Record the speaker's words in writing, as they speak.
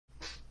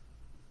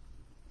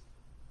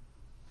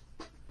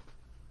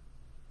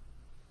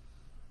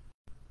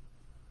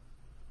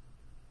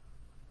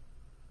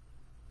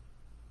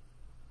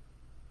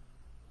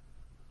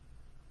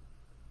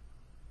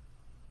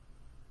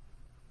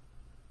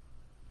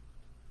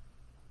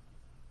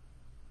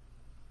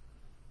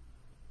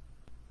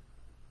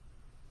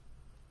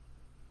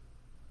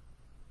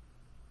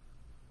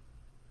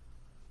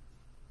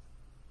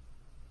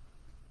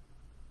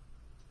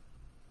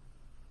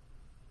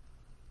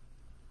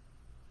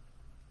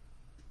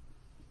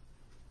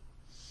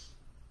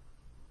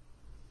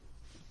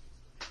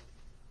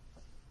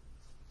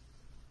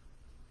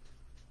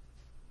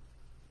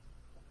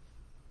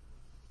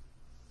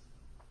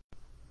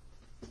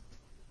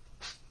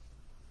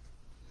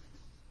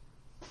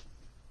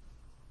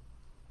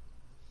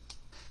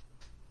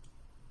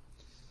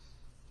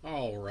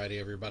Alrighty,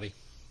 everybody.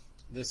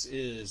 This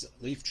is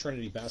Leaf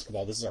Trinity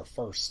basketball. This is our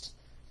first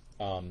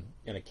in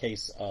a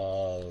case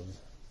of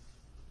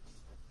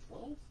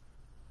 12?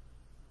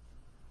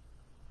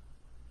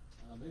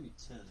 Maybe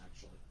 10,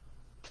 actually.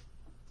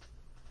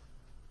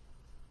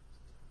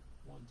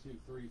 1, 2,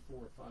 3,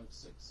 4, 5,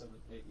 6, 7,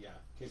 8. Yeah,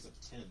 case of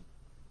 10.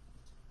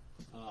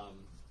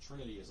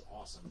 Trinity is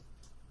awesome.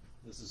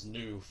 This is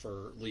new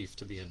for Leaf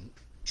to be in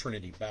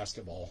Trinity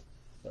basketball,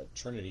 but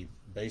Trinity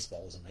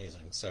baseball is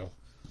amazing. So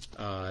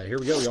here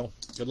we go, y'all.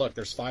 Good luck.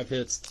 There's 5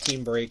 hits,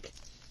 team break,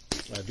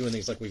 doing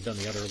things like we've done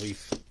the other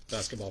Leaf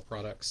basketball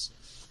products.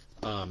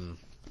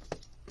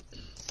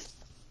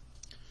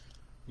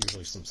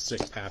 Usually some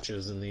sick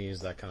patches in these,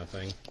 that kind of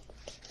thing.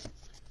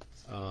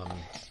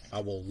 I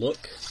will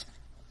look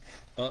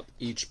up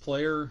each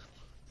player.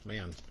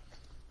 Man,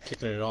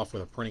 kicking it off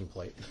with a printing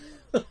plate.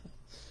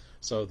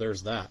 So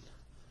there's that.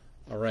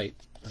 All right,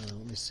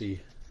 let me see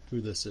who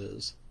this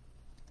is.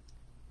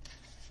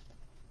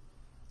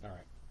 All right.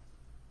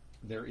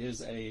 There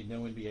is a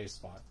no NBA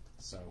spot,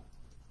 so.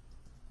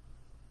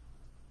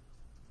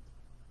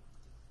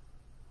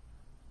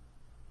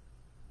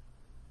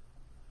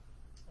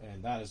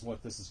 And that is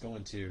what this is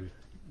going to.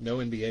 No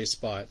NBA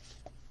spot.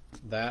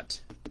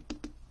 That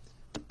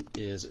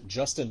is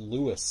Justin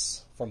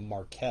Lewis from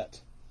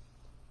Marquette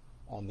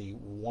on the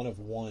 1 of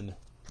 1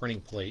 printing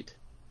plate.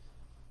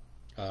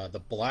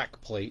 The black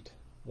plate,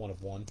 1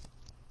 of 1.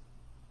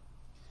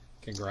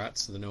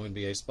 Congrats to the no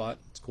NBA spot.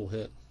 It's a cool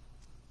hit.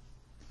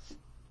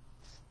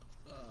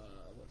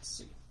 Let's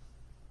see.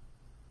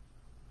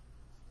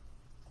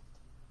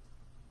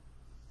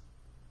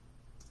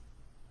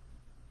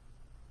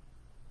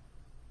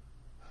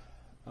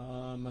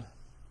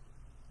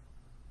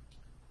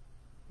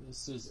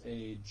 This is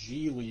a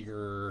G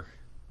Leaguer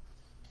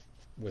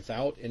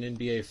without an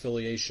NBA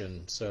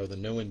affiliation, so the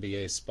no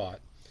NBA spot.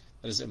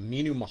 That is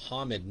Aminu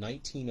Muhammad,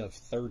 19 of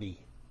 30.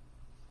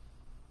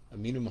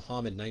 Aminu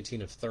Muhammad,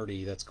 19 of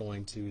 30. That's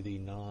going to the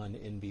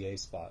non-NBA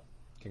spot.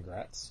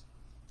 Congrats.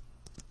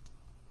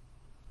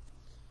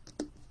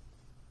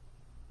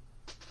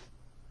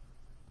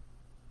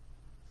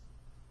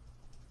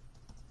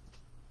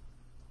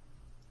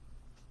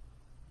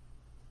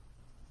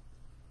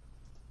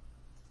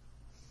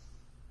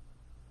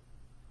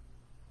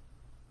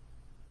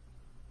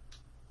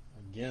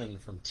 Again,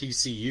 from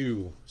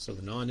TCU, so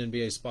the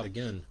non-NBA spot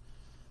again.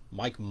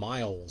 Mike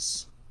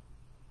Miles.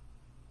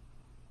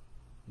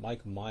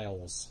 Mike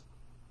Miles,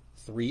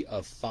 3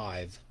 of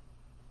 5.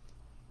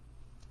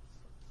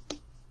 All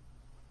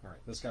right,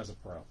 this guy's a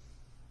pro.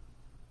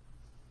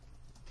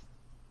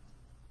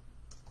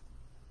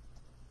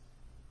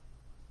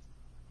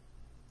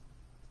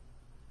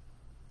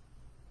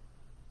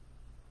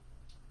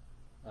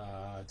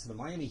 To the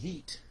Miami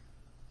Heat.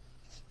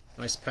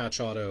 Nice patch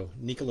auto.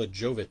 Nikola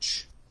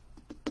Jovic.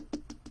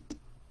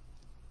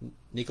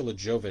 Nikola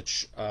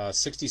Jovic,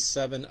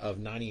 67 of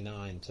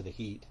 99 to the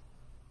Heat.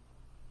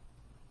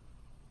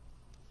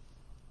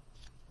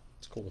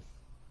 It's cool.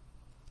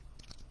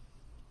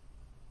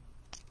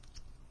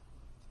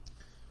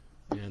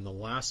 And the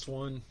last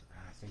one,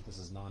 I think this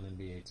is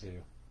non-NBA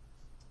too.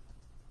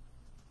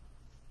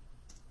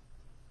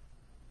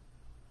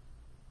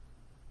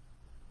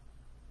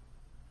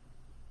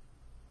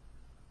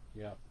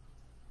 Yep.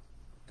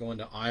 Going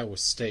to Iowa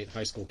State,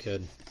 high school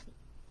kid.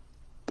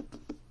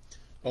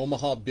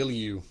 Omaha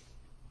Billieu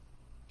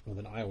with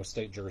an Iowa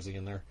State jersey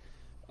in there.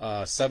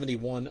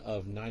 71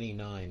 of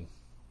 99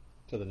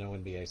 to the no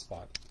NBA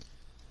spot.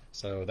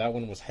 So that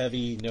one was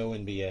heavy, no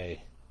NBA.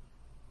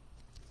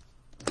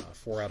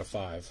 4 out of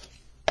 5.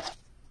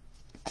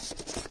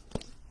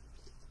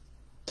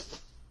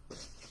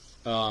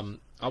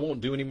 I won't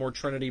do any more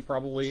Trinity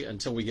probably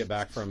until we get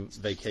back from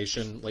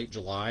vacation late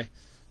July.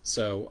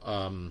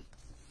 So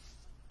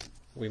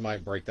we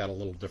might break that a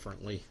little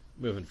differently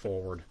moving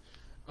forward.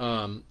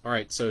 All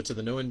right, so to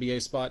the no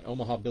NBA spot,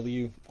 Omaha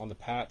Billieu on the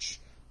patch.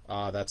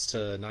 That's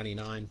to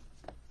 99.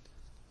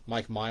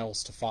 Mike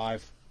Miles to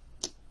 5.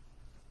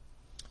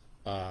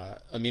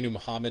 Aminu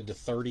Muhammad to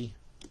 30.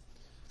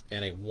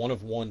 And a 1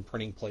 of 1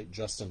 printing plate,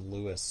 Justin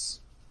Lewis.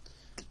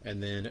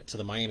 And then to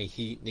the Miami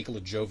Heat, Nikola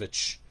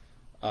Jovic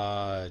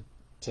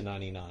to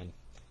 99.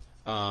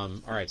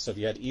 All right, so if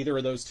you had either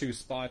of those 2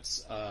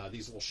 spots,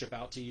 these will ship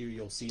out to you.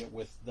 You'll see it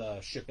with the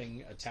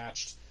shipping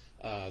attached.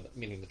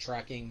 Meaning the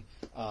tracking.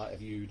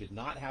 If you did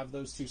not have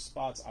those 2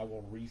 spots, I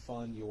will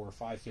refund your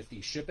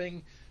 $5.50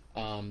 shipping.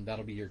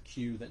 That'll be your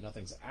cue that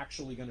nothing's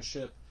actually going to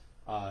ship,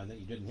 and that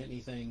you didn't hit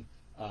anything.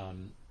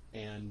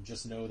 And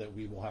just know that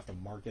we will have to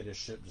mark it as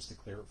shipped just to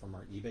clear it from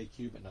our eBay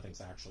queue, but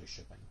nothing's actually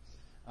shipping.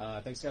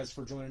 Thanks, guys,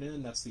 for joining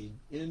in. That's the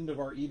end of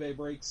our eBay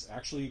breaks,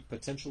 actually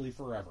potentially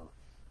forever,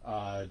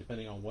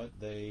 depending on what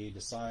they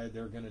decide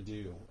they're going to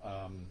do,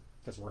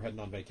 because we're heading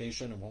on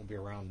vacation and won't be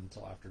around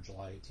until after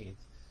July 18th.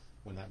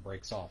 When that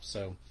breaks off.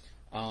 So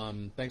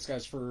thanks,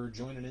 guys, for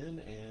joining in,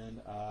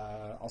 and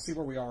I'll see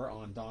where we are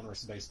on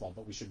Donruss Baseball,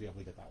 but we should be able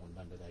to get that one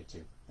done today,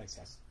 too. Thanks,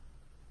 guys.